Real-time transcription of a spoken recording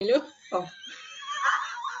you. Oh.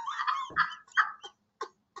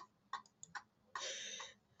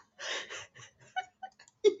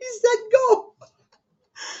 You said go.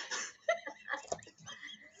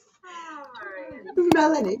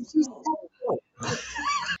 Melanie, she said go.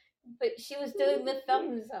 But she was doing the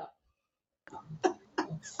thumbs up.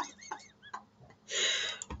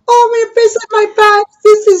 Oh, I'm gonna piss on my pants.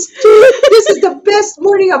 This is the best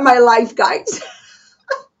morning of my life, guys.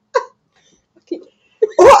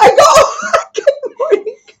 Oh, I go.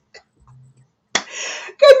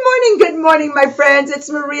 Good morning. Good morning, my friends. It's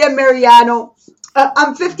Maria Mariano.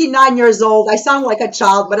 I'm 59 years old. I sound like a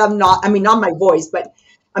child, but I'm not. I mean, not my voice, but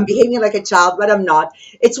I'm behaving like a child, but I'm not.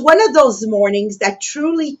 It's one of those mornings that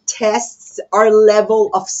truly tests our level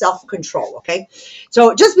of self-control. Okay.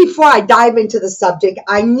 So just before I dive into the subject,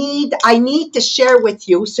 I need to share with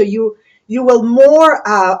you so you will more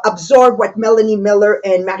absorb what Melanie Miller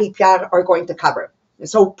and Marie-Pierre are going to cover.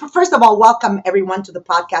 So first of all, welcome everyone to the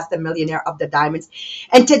podcast, The Millionaire of the Diamonds.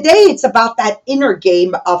 And today it's about that inner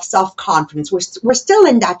game of self-confidence. We're still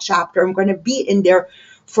in that chapter. I'm going to be in there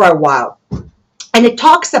for a while. And it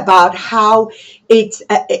talks about how it's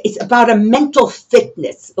about a mental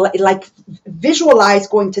fitness, like visualize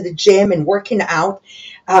going to the gym and working out.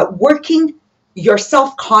 Working your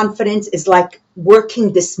self-confidence is like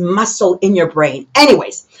working this muscle in your brain.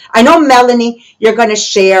 Anyways, I know Melanie, you're going to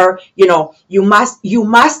share, you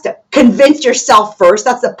must convince yourself first.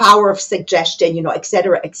 That's the power of suggestion, et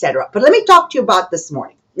cetera, et cetera. But let me talk to you about this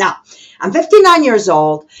morning. Now, I'm 59 years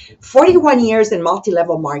old, 41 years in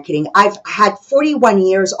multi-level marketing. I've had 41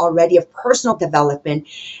 years already of personal development.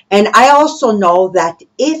 And I also know that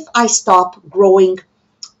if I stop growing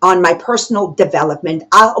on my personal development,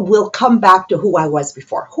 I will come back to who I was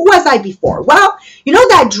before. Who was I before? Well,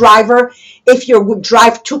 that driver, if you would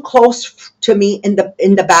drive too close to me in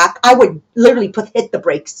the back, I would literally hit the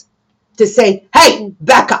brakes to say, hey,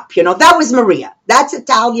 back up. That was Maria. That's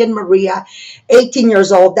Italian Maria, 18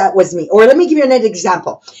 years old. That was me. Or let me give you another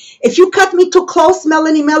example. If you cut me too close,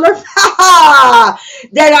 Melanie Miller,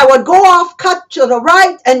 then I would go off, cut to the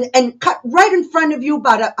right, and cut right in front of you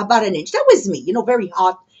about an inch. That was me, very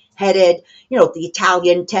hot-headed, the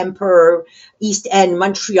Italian temper, East End,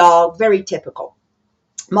 Montreal, very typical.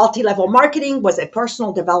 Multi-level marketing was a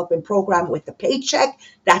personal development program with a paycheck.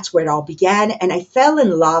 That's where it all began. And I fell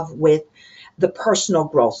in love with the personal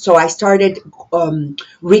growth. So I started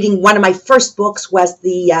reading. One of my first books was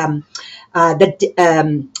the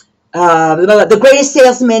Greatest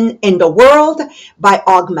Salesman in the World by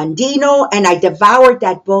Og Mandino. And I devoured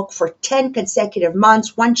that book for 10 consecutive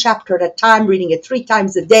months, one chapter at a time, reading it 3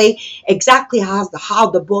 times a day, exactly how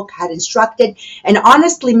the book had instructed. And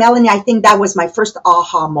honestly, Melanie, I think that was my first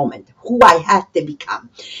aha moment, who I had to become.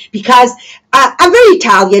 Because I'm very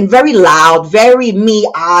Italian, very loud, very me,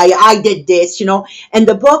 I did this, And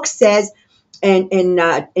the book says,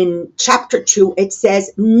 in chapter 2, it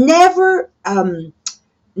says, never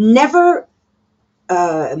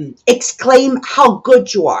exclaim how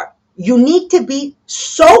good you are. You need to be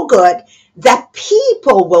so good that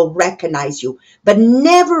people will recognize you, but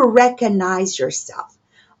never recognize yourself.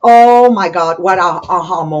 Oh my God, what a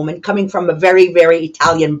aha moment, coming from a very, very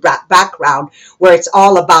Italian background where it's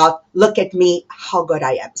all about, look at me, how good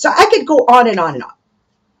I am. So I could go on and on and on.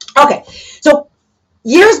 Okay, so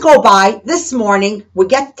years go by. This morning, we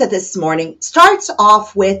get to this morning, starts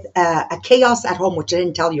off with a chaos at home, which I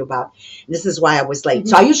didn't tell you about. This is why I was late. Mm-hmm.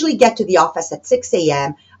 So I usually get to the office at 6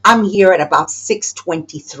 a.m. I'm here at about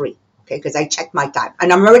 6:23, okay, because I check my time.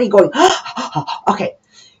 And I'm already going, okay.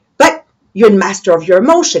 But you're master of your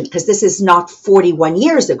emotion, because this is not 41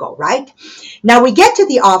 years ago, right? Now we get to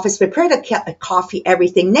the office, prepare the coffee,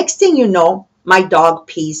 everything. Next thing you know, my dog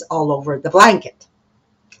pees all over the blanket.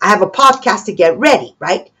 I have a podcast to get ready,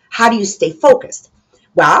 right? How do you stay focused?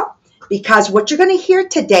 Well, because what you're going to hear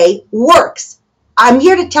today works. I'm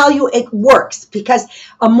here to tell you it works, because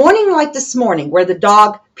a morning like this morning where the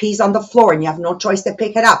dog pees on the floor and you have no choice to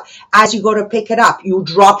pick it up. As you go to pick it up, you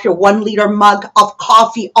drop your 1-liter mug of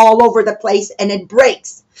coffee all over the place and it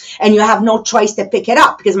breaks. And you have no choice to pick it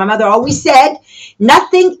up, because my mother always said,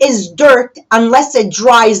 nothing is dirt unless it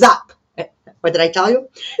dries up. What did I tell you?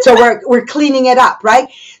 So we're cleaning it up,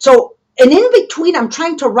 right? So, and in between, I'm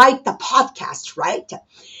trying to write the podcast, right?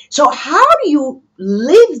 So how do you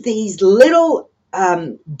live these little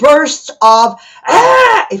bursts of,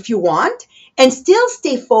 if you want, and still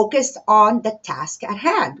stay focused on the task at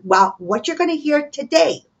hand? Well, what you're going to hear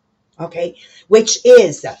today, okay, which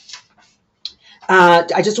is,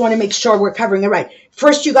 I just want to make sure we're covering it right.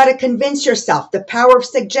 First, you got to convince yourself, the power of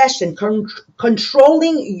suggestion,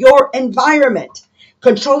 controlling your environment.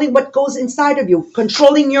 controlling what goes inside of you,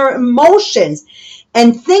 controlling your emotions,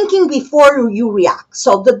 and thinking before you react.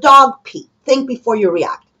 So the dog pee, think before you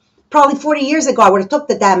react. Probably 40 years ago, I would have took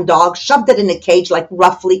the damn dog, shoved it in a cage, like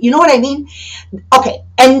roughly. You know what I mean? Okay.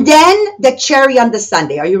 And then the cherry on the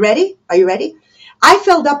sundae. Are you ready? Are you ready? I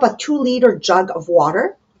filled up a 2 liter jug of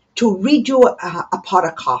water to redo a pot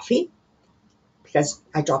of coffee because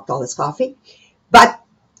I dropped all this coffee. But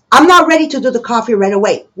I'm not ready to do the coffee right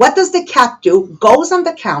away. What does the cat do? Goes on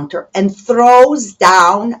the counter and throws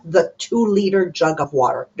down the 2 liter jug of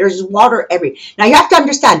water. There's water every. Now you have to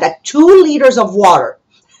understand that 2 liters of water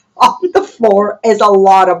on the floor is a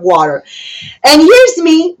lot of water. And here's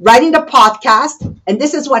me writing the podcast, and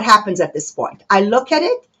this is what happens at this point. I look at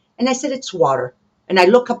it and I said, it's water. And I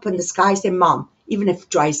look up in the sky and say, Mom, even if it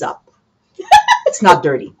dries up, it's not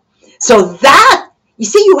dirty. So that, you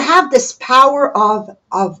see, you have this power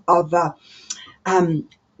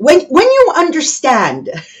when you understand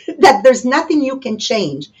that there's nothing you can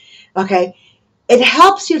change, okay, it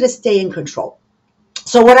helps you to stay in control.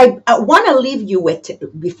 So what I want to leave you with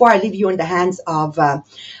before I leave you in the hands of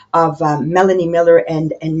Melanie Miller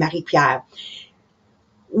and Marie Pierre,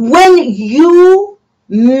 when you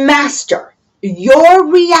master your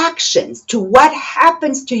reactions to what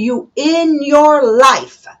happens to you in your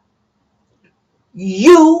life,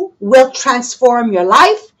 you will transform your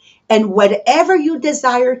life, and whatever you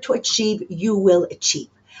desire to achieve, you will achieve.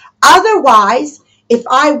 Otherwise, if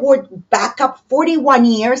I would back up 41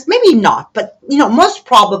 years, maybe not, but most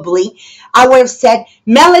probably, I would have said,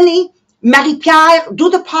 Melanie, Marie-Pierre, do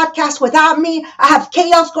the podcast without me. I have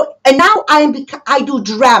chaos and now I do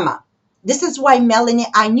drama. This is why, Melanie,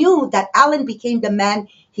 I knew that Alan became the man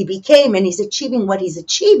he became, and he's achieving what he's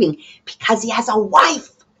achieving because he has a wife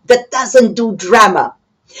that doesn't do drama.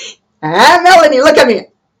 Melanie, look at me.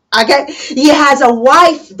 Okay? He has a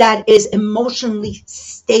wife that is emotionally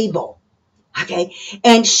stable. Okay?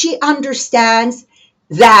 And she understands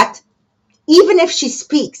that even if she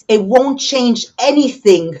speaks, it won't change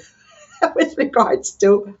anything with regards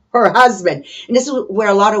to her husband. And this is where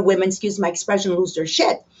a lot of women, excuse my expression, lose their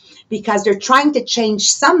shit because they're trying to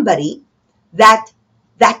change somebody that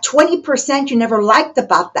 20% you never liked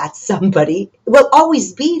about that somebody will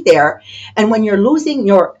always be there. And when you're losing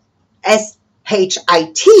your SHIT,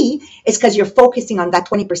 it's because you're focusing on that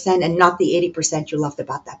 20% and not the 80% you loved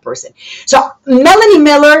about that person. So Melanie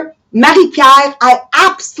Miller, Marie-Pierre, I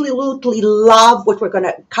absolutely love what we're going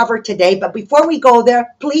to cover today. But before we go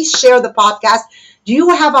there, please share the podcast. Do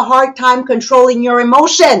you have a hard time controlling your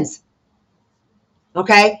emotions?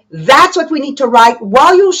 Okay, that's what we need to write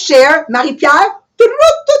while you share. Marie-Pierre,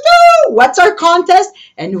 what's our contest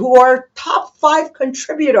and who are top 5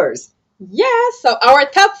 contributors? Yes, so our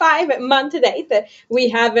top 5 month to date, we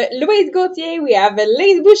have Louise Gauthier, we have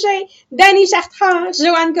Lise Boucher, Danny Chartrand,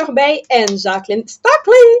 Joanne Corbeil, and Jacqueline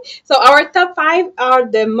Stockley. So our top 5 are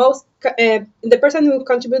the person who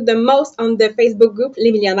contribute the most on the Facebook group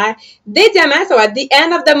Les Millionnaires des Diamants. So at the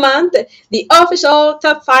end of the month, the official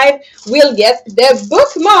top 5 will get the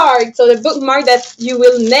bookmark. So the bookmark that you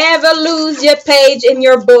will never lose your page in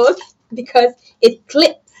your book because it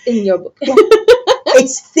clips in your book.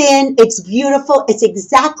 It's thin, it's beautiful, it's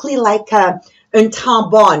exactly like un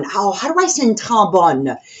tampon. How do I say un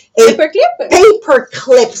tampon? Paperclip?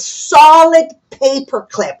 Paperclip, solid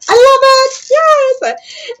paperclip. I love it.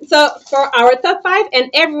 Yes. So for our top 5 and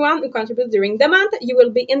everyone who contributes during the month, you will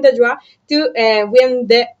be in the draw to win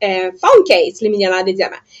the phone case, Les Millionnaires des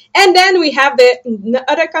Diamants. And then we have the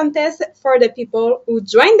other contest for the people who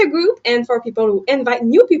join the group and for people who invite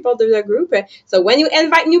new people to the group. So when you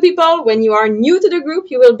invite new people, when you are new to the group,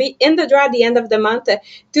 you will be in the draw at the end of the month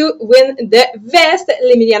to win the vest,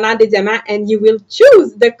 Les Millionnaires des Diamants, and you will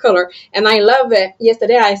choose the color. And I love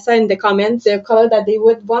yesterday I saw in the comments the color that they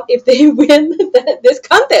would want if they win this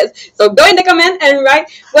contest. So go in the comment and write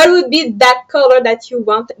what would be that color that you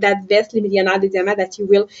want, that vest, Les Millionnaires des Diamants, that you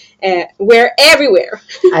will wear everywhere.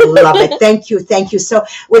 I love it. Thank you. Thank you. So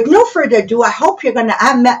with no further ado, I hope you're going to,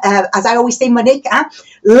 as I always say, Monique,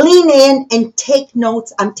 lean in and take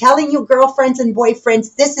notes. I'm telling you, girlfriends and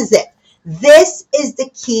boyfriends, this is it. This is the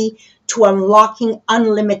key to unlocking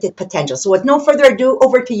unlimited potential. So with no further ado,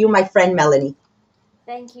 over to you, my friend Melanie.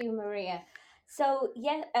 Thank you, Maria. So,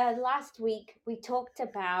 last week we talked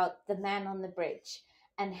about the man on the bridge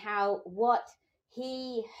and how what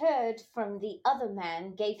he heard from the other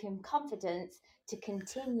man gave him confidence to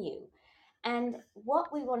continue. And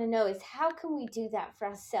what we want to know is how can we do that for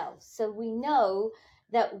ourselves so we know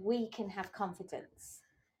that we can have confidence?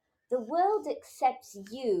 The world accepts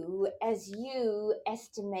you as you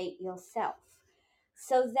estimate yourself,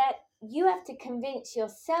 so that you have to convince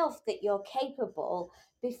yourself that you're capable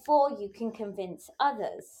before you can convince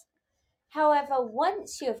others. However,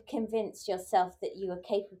 once you have convinced yourself that you are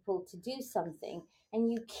capable to do something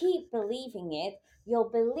and you keep believing it, your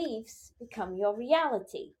beliefs become your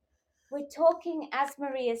reality. We're talking, as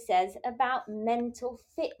Maria says, about mental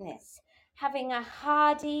fitness, having a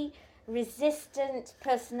hardy, resistant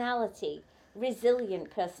personality,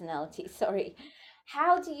 resilient personality, sorry.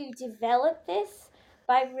 How do you develop this?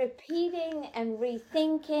 By repeating and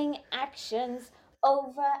rethinking actions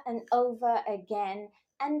over and over again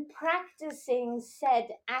and practicing said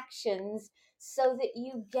actions so that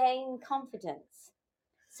you gain confidence.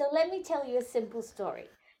 So let me tell you a simple story.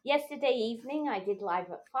 Yesterday evening, I did live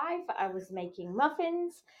at 5. I was making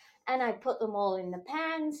muffins and I put them all in the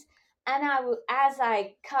pans. And as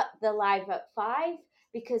I cut the live at 5,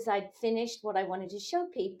 because I'd finished what I wanted to show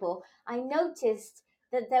people, I noticed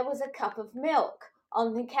that there was a cup of milk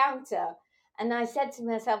on the counter. And I said to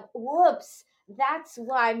myself, whoops, that's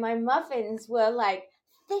why my muffins were like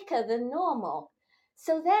thicker than normal.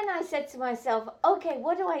 So then I said to myself, okay,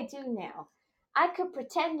 what do I do now? I could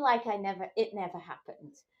pretend like it never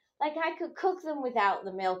happened. Like I could cook them without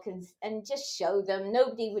the milk and just show them.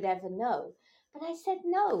 Nobody would ever know. But I said,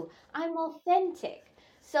 no, I'm authentic.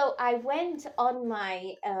 So I went on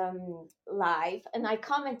my live and I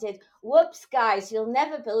commented, whoops, guys, you'll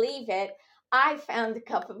never believe it. I found a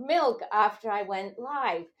cup of milk after I went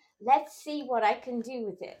live. Let's see what I can do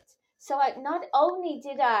with it. So not only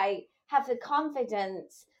did I have the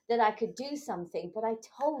confidence that I could do something, but I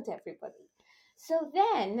told everybody. So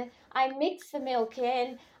then I mixed the milk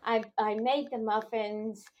in. I made the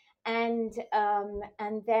muffins, and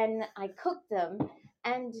then I cooked them.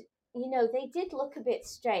 And they did look a bit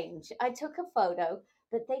strange. I took a photo,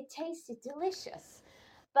 but they tasted delicious.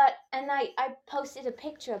 And I posted a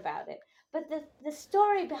picture about it. But the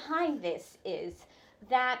story behind this is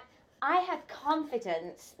that I had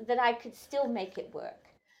confidence that I could still make it work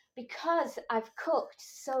because I've cooked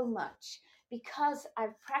so much, because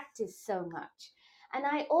I've practiced so much. And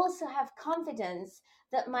I also have confidence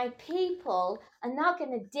that my people are not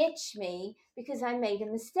going to ditch me because I made a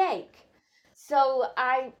mistake. So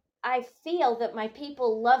I feel that my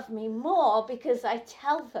people love me more because I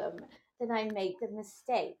tell them that I made the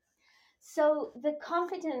mistake. So the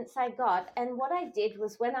confidence I got, and what I did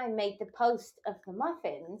was when I made the post of the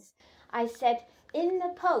muffins, I said in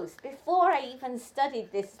the post, before I even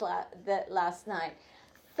studied this last night,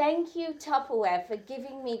 thank you, Tupperware, for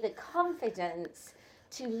giving me the confidence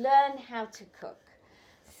to learn how to cook.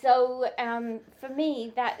 So for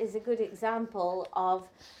me, that is a good example of,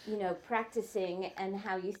 practicing and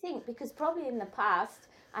how you think, because probably in the past,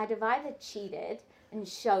 I'd have either cheated and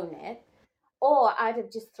shown it, or I'd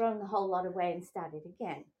have just thrown the whole lot away and started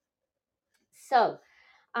again. So,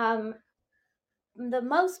 um, the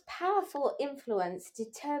most powerful influence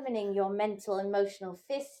determining your mental emotional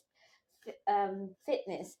fitness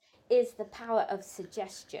is the power of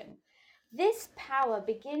suggestion. This power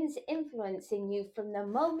begins influencing you from the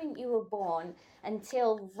moment you were born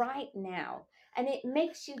until right now, and it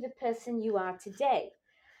makes you the person you are today.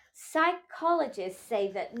 Psychologists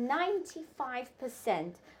say that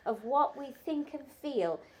 95% of what we think and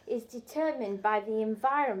feel is determined by the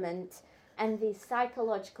environment and the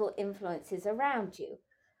psychological influences around you.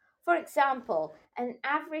 For example, an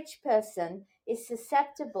average person is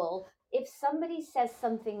susceptible if somebody says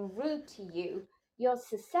something rude to you, you're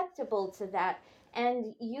susceptible to that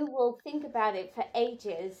and you will think about it for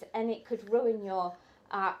ages and it could ruin your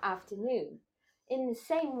afternoon. In the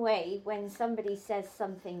same way, when somebody says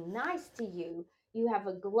something nice to you, you have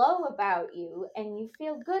a glow about you and you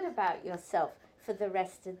feel good about yourself for the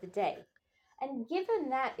rest of the day. And given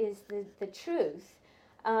that is the truth,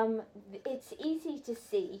 um, it's easy to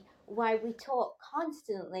see why we talk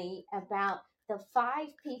constantly about the 5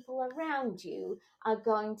 people around you are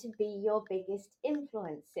going to be your biggest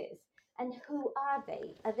influences. And who are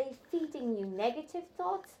they? Are they feeding you negative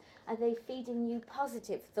thoughts? Are they feeding you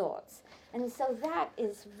positive thoughts? And so that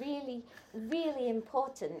is really, really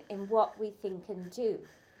important in what we think and do.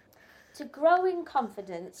 To grow in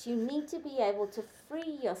confidence, you need to be able to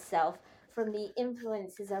free yourself from the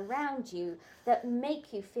influences around you that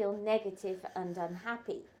make you feel negative and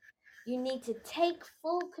unhappy. You need to take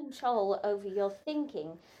full control over your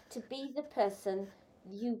thinking to be the person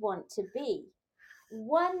you want to be.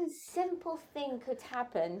 One simple thing could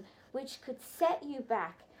happen which could set you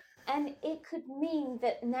back, and it could mean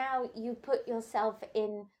that now you put yourself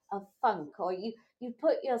in a funk, or you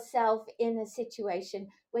put yourself in a situation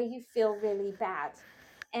where you feel really bad.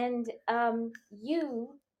 And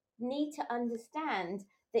you need to understand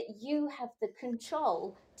that you have the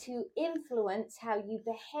control to influence how you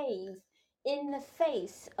behave in the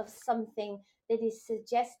face of something that is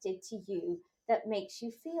suggested to you that makes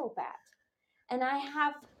you feel bad. And I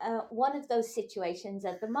have one of those situations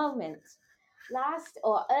at the moment. Last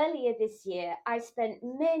or earlier this year, I spent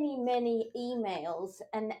many emails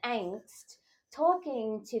and angst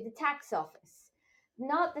talking to the tax office.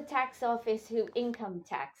 Not the tax office who income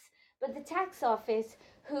tax, but the tax office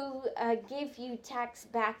who give you tax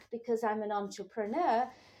back because I'm an entrepreneur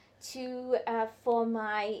to for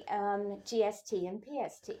my GST and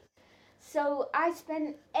PST. So I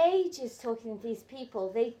spent ages talking to these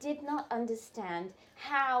people. They did not understand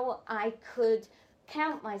how I could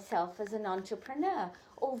count myself as an entrepreneur.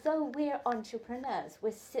 Although we're entrepreneurs,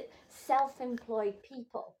 we're self-employed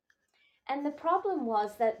people. And the problem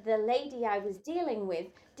was that the lady I was dealing with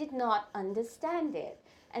did not understand it.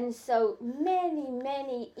 And so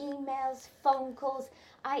many emails, phone calls.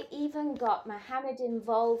 I even got Mohammed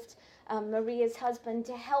involved, Maria's husband,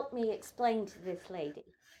 to help me explain to this lady.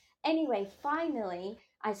 Anyway, finally,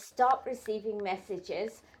 I stopped receiving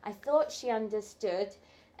messages. I thought she understood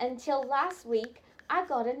until last week I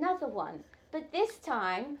got another one. But this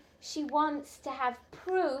time she wants to have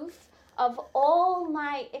proof of all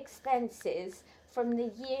my expenses from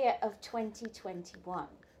the year of 2021,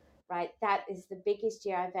 right? That is the biggest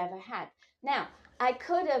year I've ever had. Now, I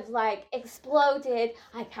could have like exploded.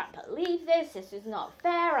 I can't believe this. This is not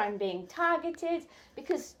fair. I'm being targeted,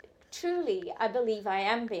 because truly, I believe I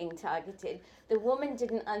am being targeted. The woman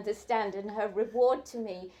didn't understand, and her reward to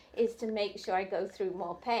me is to make sure I go through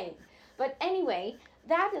more pain. But anyway,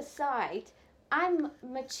 that aside, I'm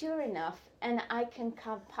mature enough and I can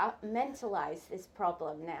compartmentalize this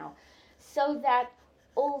problem now, so that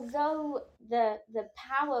although the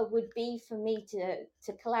power would be for me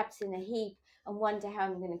to collapse in a heap and wonder how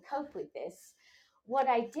I'm going to cope with this, what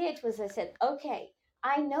I did was I said, okay,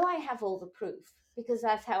 I know I have all the proof because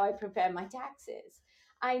that's how I prepare my taxes.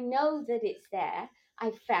 I know that it's there.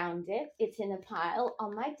 I found it. It's in a pile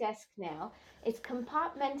on my desk now. It's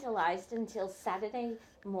compartmentalized until Saturday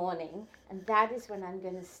morning, and that is when I'm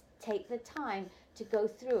going to take the time to go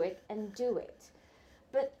through it and do it.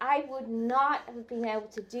 But I would not have been able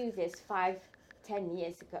to do this 5-10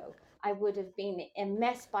 years ago. I would have been a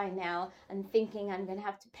mess by now and thinking I'm going to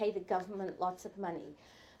have to pay the government lots of money.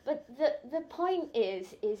 But the point is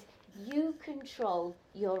you control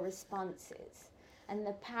your responses. And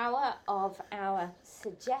the power of our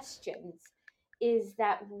suggestions is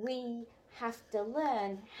that we have to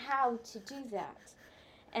learn how to do that.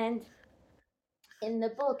 And in the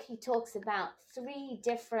book, he talks about 3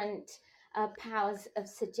 different powers of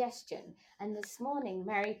suggestion. And this morning,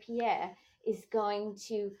 Marie Pierre is going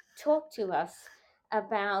to talk to us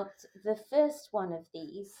about the first one of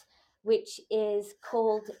these, which is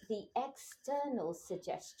called the external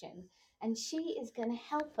suggestion. And she is going to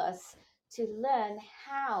help us to learn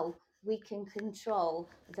how we can control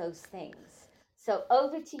those things. So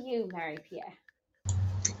over to you, Marie Pierre.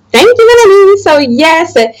 Thank you, Melanie. So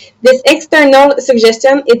yes, this external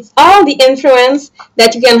suggestion, it's all the influence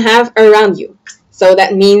that you can have around you. So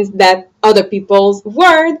that means that other people's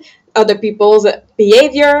word, other people's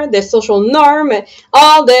behavior, the social norm,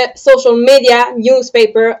 all the social media,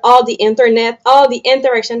 newspaper, all the internet, all the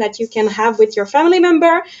interaction that you can have with your family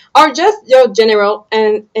member, or just your general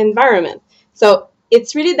environment. So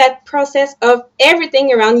it's really that process of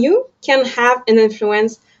everything around you can have an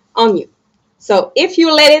influence on you. So if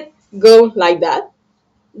you let it go like that,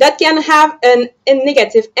 that can have a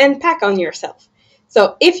negative impact on yourself.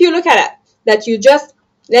 So if you look at it, that you just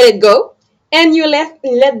let it go and you let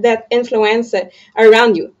that influence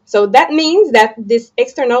around you. So that means that this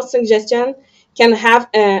external suggestion can have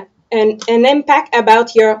an impact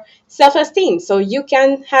about your self-esteem. So you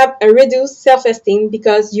can have a reduced self-esteem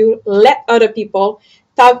because you let other people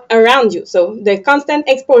talk around you. So the constant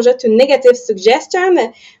exposure to negative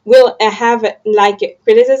suggestion will have like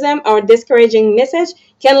criticism or discouraging message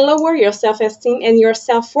can lower your self-esteem and your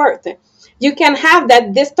self-worth. You can have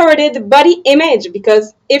that distorted body image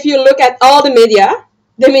because if you look at all the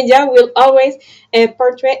media will always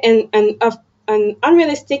portray an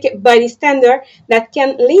unrealistic body standard that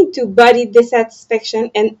can lead to body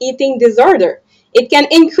dissatisfaction and eating disorder. It can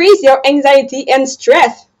increase your anxiety and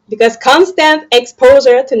stress because constant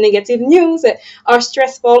exposure to negative news or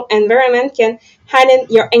stressful environment can heighten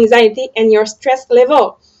your anxiety and your stress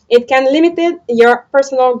level. It can limit your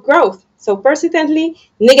personal growth. So persistently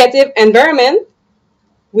negative environment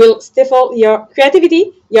will stifle your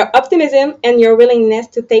creativity, your optimism, and your willingness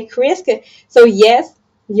to take risks. So yes,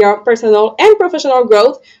 your personal and professional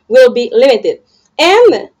growth will be limited.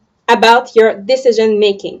 And about your decision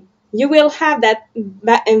making. You will have that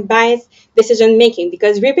biased decision making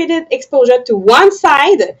because repeated exposure to one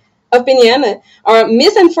side opinion or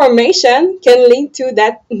misinformation can lead to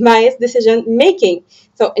that biased decision making.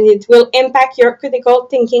 So and it will impact your critical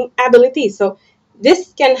thinking ability. So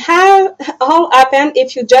this can have all happen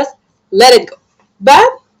if you just let it go. But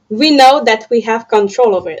we know that we have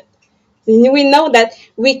control over it. We know that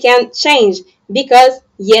we can change because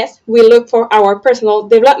yes, we look for our personal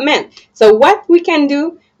development. So what we can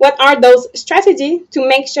do, what are those strategies to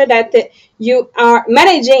make sure that you are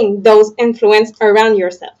managing those influence around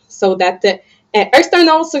yourself so that the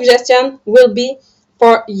external suggestion will be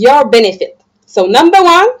for your benefit. So number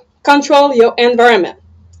one, control your environment.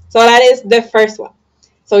 So that is the first one.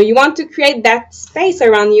 So you want to create that space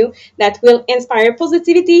around you that will inspire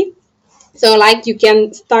positivity. So like you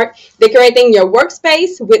can start decorating your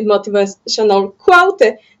workspace with motivational quote.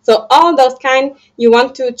 So all those kind, you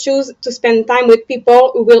want to choose to spend time with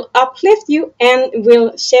people who will uplift you and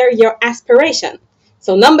will share your aspiration.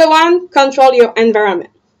 So number one, control your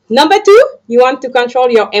environment. Number two, you want to control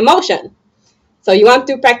your emotion. So you want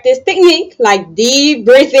to practice technique like deep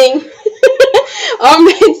breathing or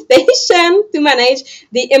meditation to manage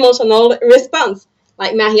the emotional response.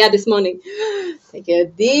 Like Maria this morning. Take a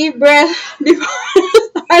deep breath before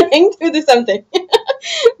starting to do something.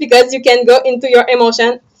 Because you can go into your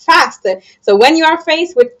emotion fast. So when you are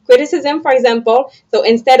faced with criticism, for example, so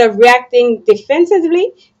instead of reacting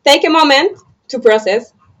defensively, take a moment to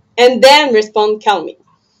process and then respond calmly.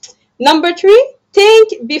 Number three,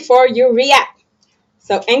 think before you react.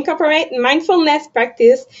 So incorporate mindfulness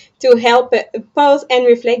practice to help pause and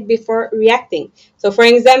reflect before reacting. So for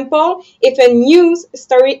example, if a news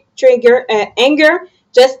story trigger anger,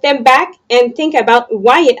 just step back and think about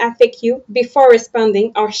why it affects you before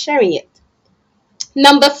responding or sharing it.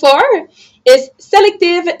 Number four is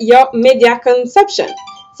selective your media consumption.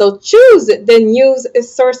 So choose the news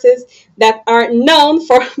sources that are known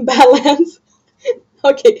for balance.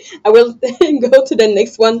 Okay, I will go to the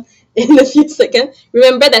next one in a few seconds.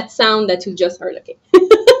 Remember that sound that you just heard, okay?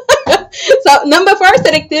 So number four,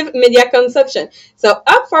 selective media consumption. So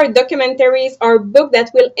opt for documentaries or books that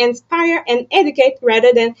will inspire and educate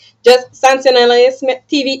rather than just sensationalism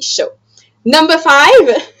TV show. Number five,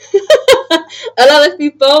 a lot of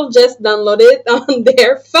people just download it on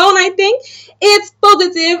their phone, I think. It's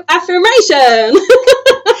positive affirmation.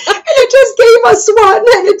 And it just gave us one,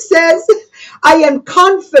 and it says, I am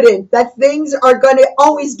confident that things are going to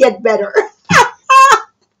always get better.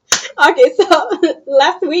 Okay, so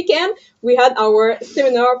last weekend we had our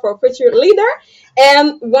seminar for future leader,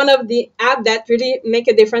 and one of the app that really make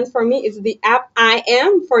a difference for me is the app I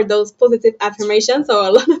Am for those positive affirmations. So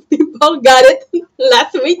a lot of people got it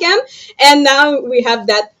last weekend, and now we have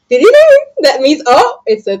that. That means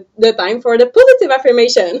it's the time for the positive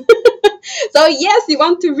affirmation. So yes, you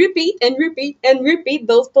want to repeat and repeat and repeat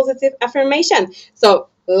those positive affirmations. So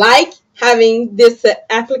like having this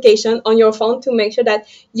application on your phone to make sure that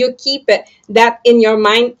you keep that in your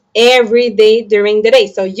mind every day during the day.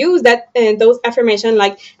 So use that those affirmations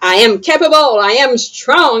like I am capable, I am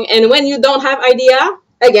strong, and when you don't have idea,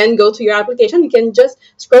 again, go to your application. You can just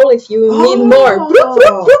scroll if you need more. Bloop,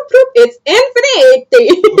 bloop, bloop, bloop. It's infinite.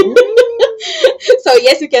 So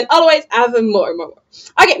yes, you can always have more.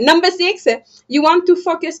 Okay, number 6, you want to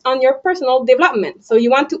focus on your personal development. So you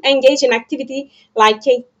want to engage in activity like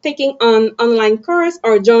taking an online course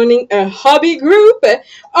or joining a hobby group,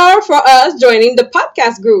 or for us, joining the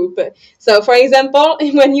podcast group. So for example,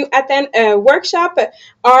 when you attend a workshop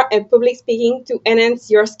or a public speaking to enhance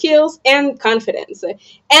your skills and confidence.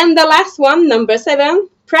 And the last one, number 7,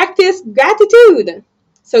 practice gratitude.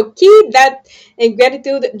 So keep that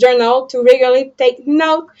gratitude journal to regularly take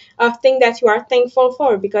note of things that you are thankful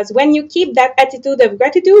for, because when you keep that attitude of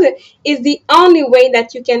gratitude, is the only way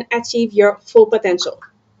that you can achieve your full potential.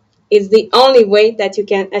 It's the only way that you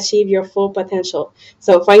can achieve your full potential.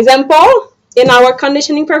 So for example, in our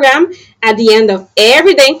conditioning program, at the end of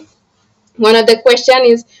every day, one of the questions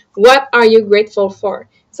is, what are you grateful for?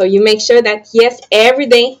 So you make sure that, yes, every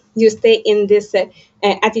day you stay in this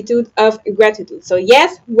attitude of gratitude. So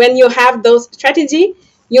yes, when you have those strategies,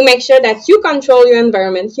 you make sure that you control your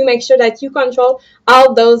environment. You make sure that you control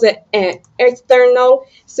all those external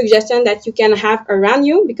suggestions that you can have around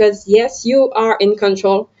you, because yes, you are in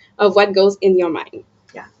control of what goes in your mind.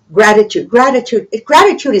 Yeah, gratitude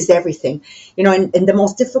is everything. In the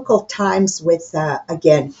most difficult times with,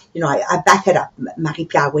 again, I back it up,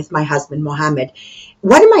 Marie-Pierre, with my husband, Mohammed.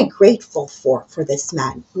 What am I grateful for this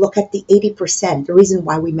man? Look at the 80%, the reason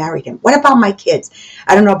why we married him. What about my kids?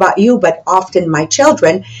 I don't know about you, but often my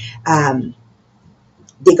children,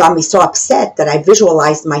 they got me so upset that I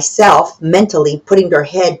visualized myself mentally putting their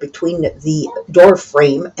head between the door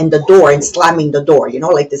frame and the door and slamming the door,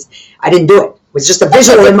 like this. I didn't do it. It was just a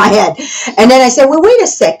visual in my head. And then I said, well, wait a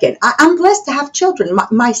second. I'm blessed to have children.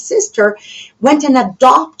 My sister went and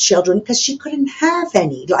adopted children because she couldn't have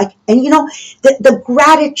any. And the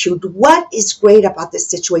gratitude, what is great about this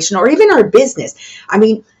situation, or even our business. I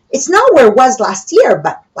mean, it's not where it was last year,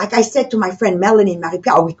 but like I said to my friend Melanie and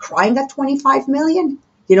Marie-Pierre, are we crying at 25 million?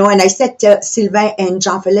 And I said to Sylvain and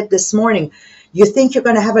Jean-Philippe this morning, you think you're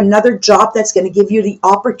going to have another job that's going to give you the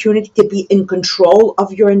opportunity to be in control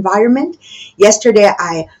of your environment? Yesterday,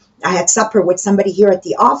 I had supper with somebody here at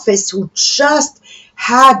the office who just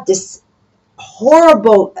had this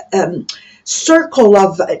horrible circle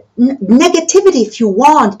of negativity, if you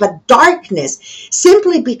want, but darkness,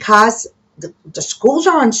 simply because the schools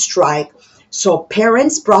are on strike. So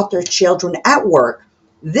parents brought their children at work.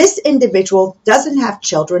 This individual doesn't have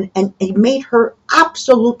children, and it made her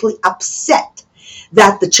absolutely upset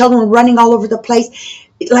that the children were running all over the place.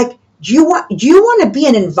 Like, do you want to be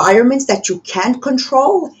in environments that you can't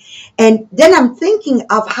control? And then I'm thinking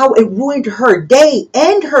of how it ruined her day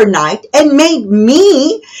and her night and made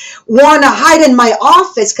me want to hide in my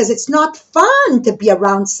office because it's not fun to be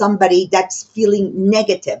around somebody that's feeling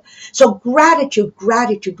negative. So gratitude.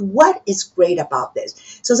 What is great about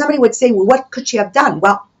this? So somebody would say, well, what could she have done?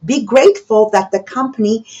 Well, be grateful that the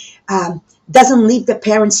company doesn't leave the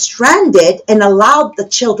parents stranded and allow the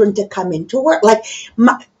children to come into work.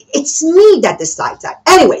 It's me that decides that.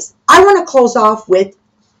 Anyways, I want to close off with,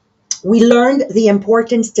 we learned the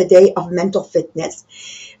importance today of mental fitness,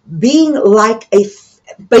 being like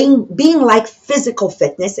physical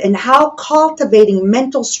fitness, and how cultivating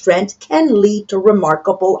mental strength can lead to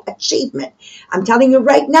remarkable achievement. I'm telling you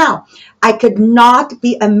right now, I could not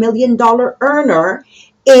be $1 million earner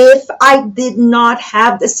if I did not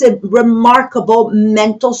have this remarkable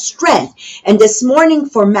mental strength. And this morning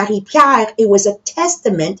for Marie-Pierre, it was a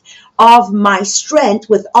testament of my strength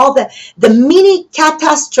with all the mini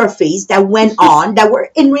catastrophes that went on that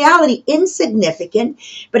were in reality insignificant.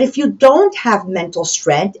 But if you don't have mental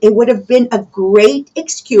strength, it would have been a great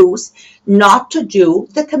excuse not to do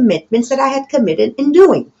the commitments that I had committed in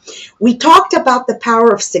doing. We talked about the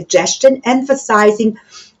power of suggestion, emphasizing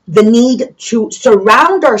the need to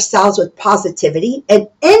surround ourselves with positivity and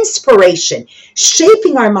inspiration,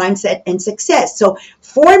 shaping our mindset and success. So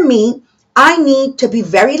for me, I need to be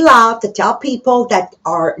very loud to tell people that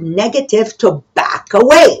are negative to back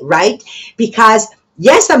away, right? Because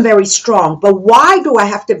yes, I'm very strong, but why do I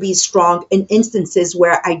have to be strong in instances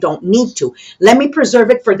where I don't need to? Let me preserve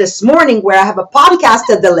it for this morning where I have a podcast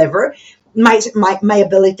to deliver. My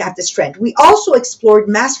ability to have the strength. We also explored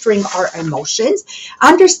mastering our emotions,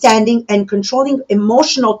 understanding and controlling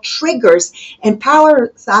emotional triggers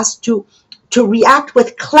empowers us to react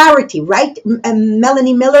with clarity, right?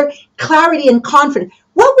 Melanie Miller, clarity and confidence.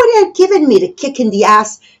 What would it have given me to kick in the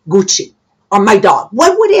ass Gucci or my dog?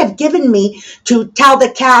 What would it have given me to tell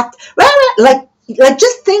the cat, like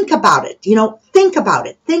just think about it, think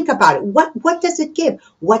about it. What does it give?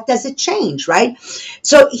 What does it change, right?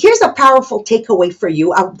 So here's a powerful takeaway for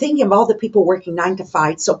you. I'm thinking of all the people working 9 to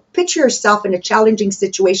 5. So picture yourself in a challenging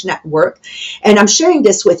situation at work. And I'm sharing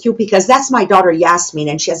this with you because that's my daughter Yasmin,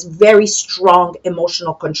 and she has very strong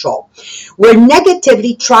emotional control. Where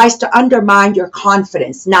negativity tries to undermine your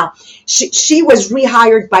confidence. Now, she was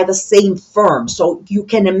rehired by the same firm. So you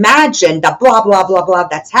can imagine the blah, blah, blah, blah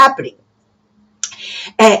that's happening.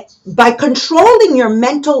 By controlling your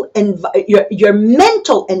mental environment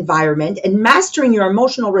and mastering your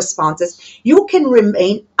emotional responses, you can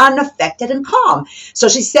remain unaffected and calm. So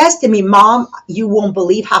she says to me, Mom, you won't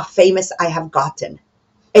believe how famous I have gotten.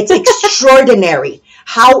 It's extraordinary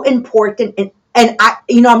how important. And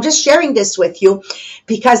I'm just sharing this with you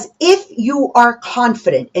because if you are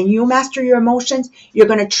confident and you master your emotions, you're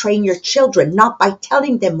going to train your children, not by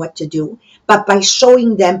telling them what to do, but by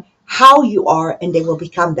showing them how you are, and they will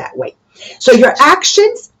become that way. So your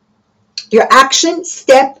action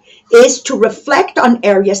step is to reflect on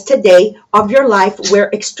areas today of your life where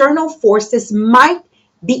external forces might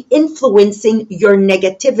be influencing you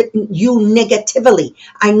negatively.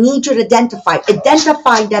 I need you to identify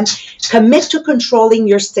them, commit to controlling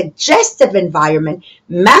your suggestive environment,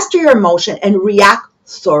 master your emotion, and react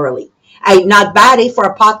thoroughly. Not bad for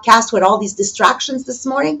a podcast with all these distractions this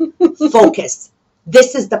morning. Focus.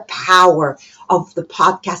 This is the power of the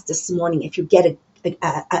podcast this morning. If you get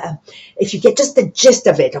if you get just the gist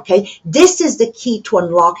of it, okay, this is the key to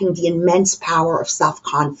unlocking the immense power of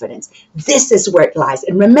self-confidence. This is where it lies.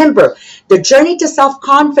 And remember, the journey to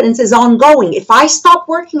self-confidence is ongoing. If I stop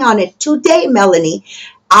working on it today, Melanie,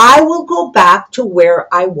 I will go back to where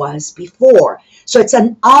I was before. So it's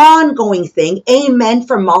an ongoing thing. Amen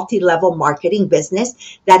for multi-level marketing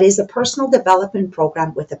business. That is a personal development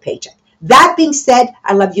program with a paycheck. That being said,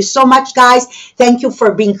 I love you so much, guys. Thank you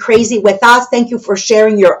for being crazy with us. Thank you for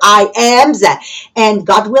sharing your I ams. And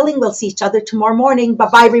God willing, we'll see each other tomorrow morning.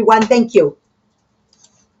 Bye-bye, everyone. Thank you.